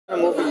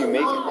What movie you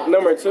make?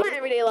 Number 2. My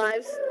everyday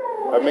lives.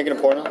 Are you making a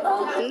porno?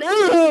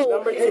 No.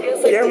 Number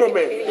 2.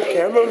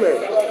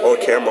 Cameraman, or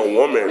camera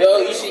woman. Yo,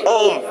 you should.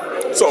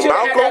 So Had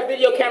that Malcolm,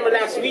 video camera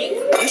last week.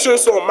 you should have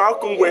saw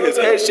Malcolm with his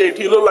head shaved.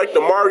 He looked like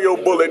the Mario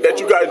bullet that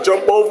you gotta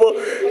jump over.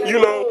 You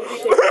know.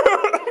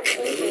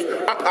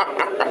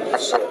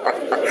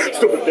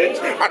 Stupid bitch.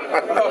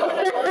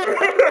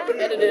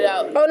 Edit it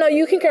out. Oh no,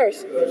 you can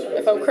curse.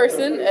 If I'm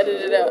cursing,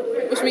 edit it out.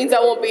 Which means I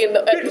won't be in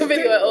the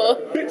video at all.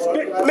 Bitch,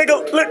 dick,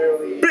 nigga, lick,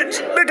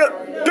 bitch, nigga,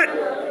 dick,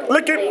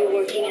 lick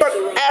it, but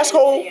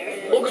asshole.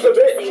 Look at the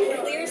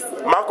bitch.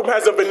 Malcolm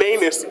has a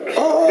venanus.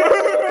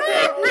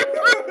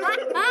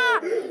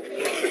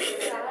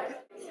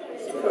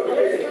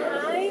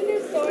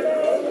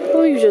 What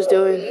are you just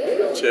doing?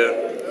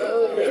 Chill.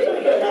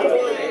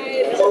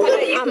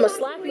 I'ma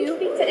slap you.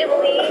 Speak to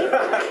Emily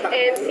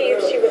and see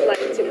if she would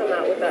like to come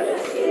out with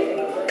us.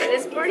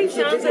 This party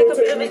sounds like a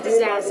bit of a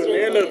disaster.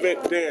 Banana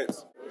event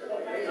dance.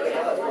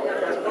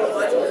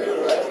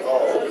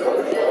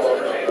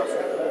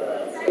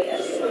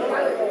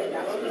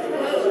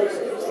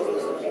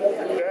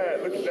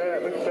 Look at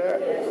that, look at that.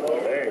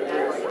 Dang,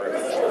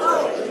 worse.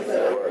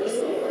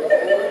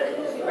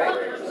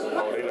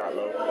 Oh, they not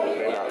low.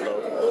 They not low.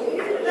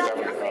 That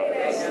was hot.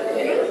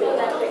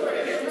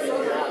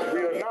 We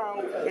are now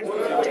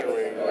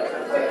entering the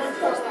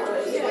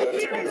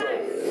titty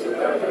zone.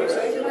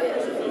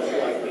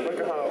 Look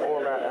at how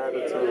all that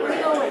attitude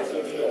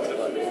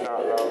is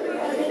not low.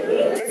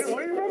 Niggas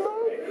leave him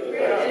though?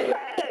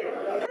 Hey!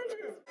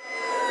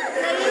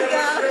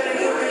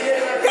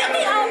 Get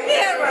me on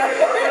camera!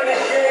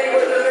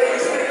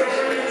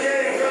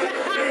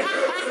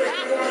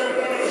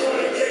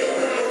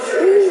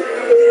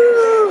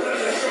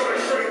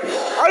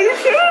 Are you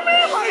kidding me?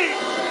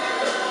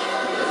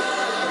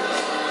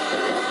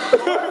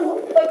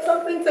 Like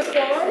something to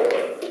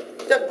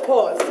pause? Just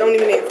pause. Don't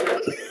even answer. I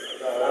was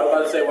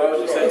about to say, why would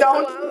you say?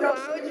 Don't. Why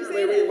would you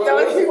say that?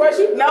 Don't even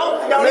question.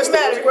 No, don't even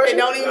matter. It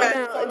don't even matter.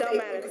 No, it don't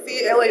matter. You can see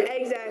it later.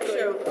 Exactly.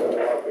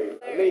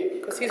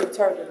 Because he's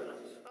retarded.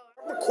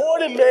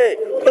 Recording me.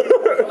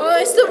 Oh,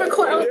 it's still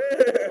recording. Look at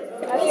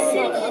that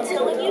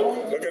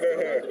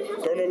hair.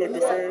 Don't it look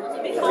the same?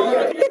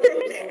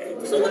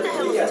 So what the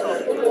hell is this? I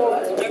really don't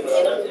want to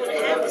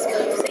have this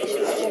conversation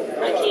with you.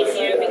 I came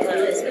here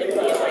because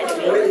Emily invited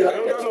me. You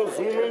don't got no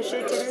zoom in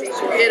shit to this?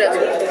 It is.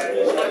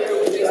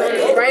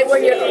 Right where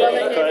you're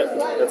loving it.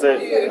 That's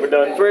it. We're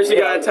done. First, you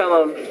gotta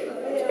tell him,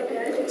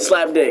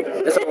 slap dick.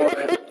 That's number 1.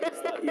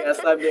 You gotta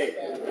slap dick.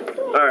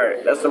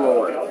 Alright, that's number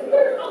 1.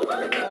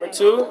 Number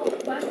 2,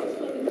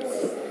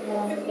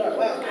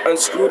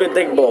 unscrew the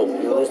dick bulb.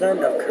 There's not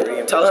enough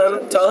Korean. Tell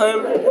him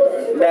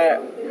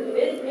that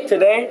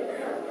today,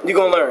 you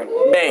gonna learn.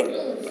 Bang.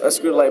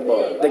 Unscrew the light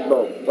bulb, dick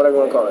bulb, whatever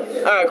you wanna call it.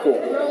 Alright, cool.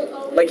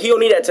 Like, he don't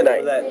need that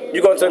tonight.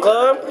 You going to the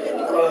club?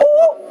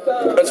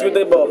 Ooh, unscrew the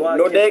dick bulb.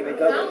 No dick.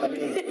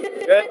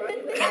 Good?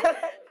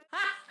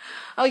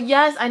 Oh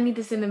yes, I need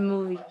this in the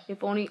movie.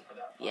 If only,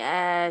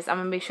 yes, I'm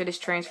gonna make sure this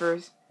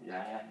transfers.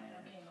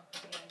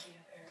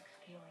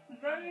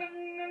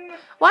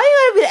 Why you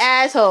gotta be an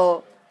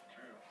asshole?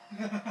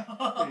 You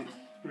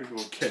ain't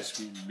gonna catch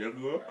me,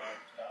 never.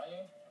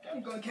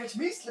 You gonna catch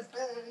me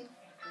slipping.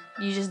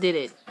 You just did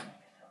it.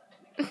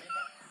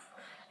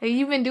 Hey,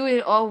 you've been doing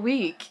it all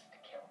week.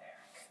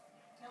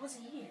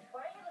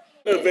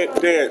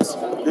 Event dance.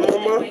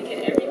 Remember?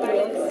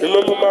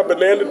 Remember my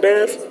banana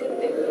dance?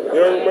 You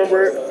don't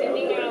remember it?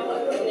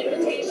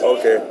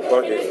 Okay,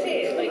 fuck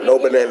it. No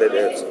banana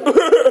dance.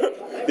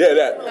 Yeah,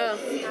 that.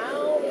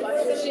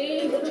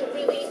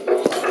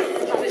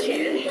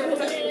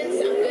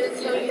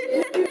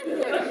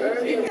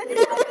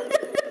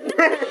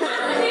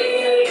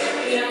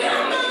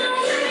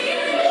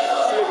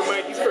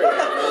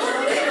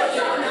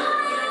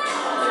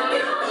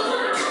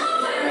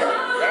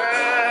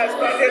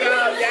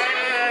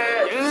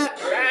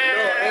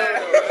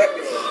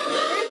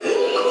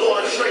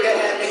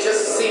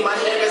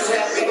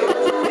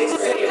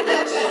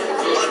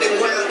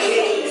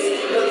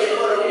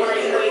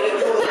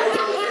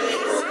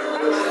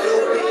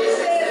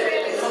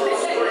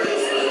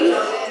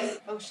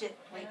 Oh shit,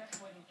 wait.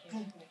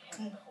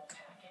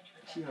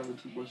 She having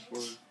too much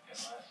fun.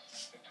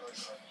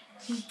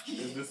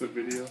 Is this a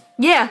video?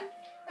 Yeah.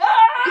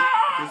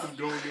 This is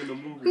going in the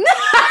movie.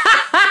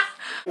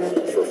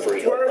 For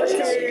free. I What was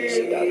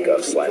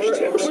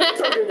CMF.gov/tips.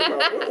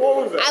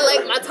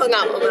 like my tongue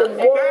out my mouth.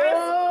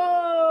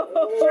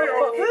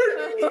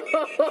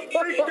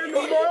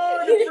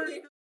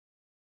 that?